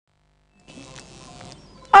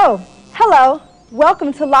Oh, hello.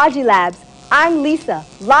 Welcome to Logilabs. I'm Lisa,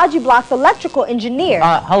 Logiblocs electrical engineer.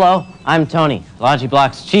 Hello. I'm Tony,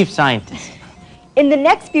 Logiblocs chief scientist. In the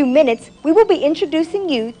next few minutes, we will be introducing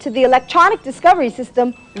you to the electronic discovery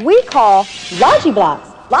system we call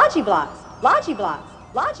Logiblocs. Logiblocs. Logiblocs.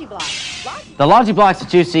 Logiblocs. The Logiblocs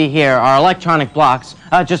that you see here are electronic blocks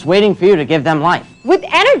just waiting for you to give them life. With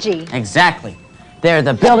energy. Exactly. They're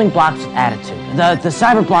the building blocks with attitude, the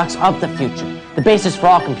cyber blocks of the future, the basis for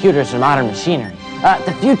all computers and modern machinery.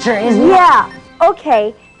 The future is... Yeah,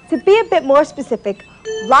 okay. To be a bit more specific,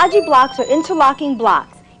 Logiblocs are interlocking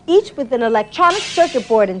blocks, each with an electronic circuit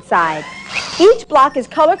board inside. Each block is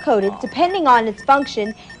color-coded depending on its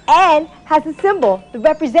function and has a symbol that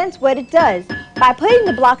represents what it does. By putting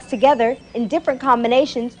the blocks together in different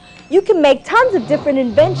combinations, you can make tons of different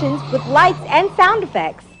inventions with lights and sound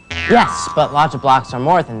effects. Yes, but Logiblocs are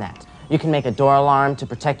more than that. You can make a door alarm to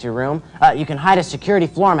protect your room. You can hide a security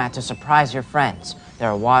floor mat to surprise your friends. There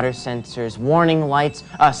are water sensors, warning lights,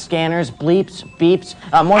 scanners, bleeps, beeps,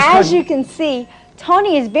 As you can see,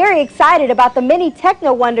 Tony is very excited about the many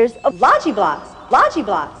techno wonders of Logiblocs.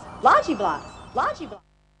 Logiblocs. Logiblocs. Logiblocs.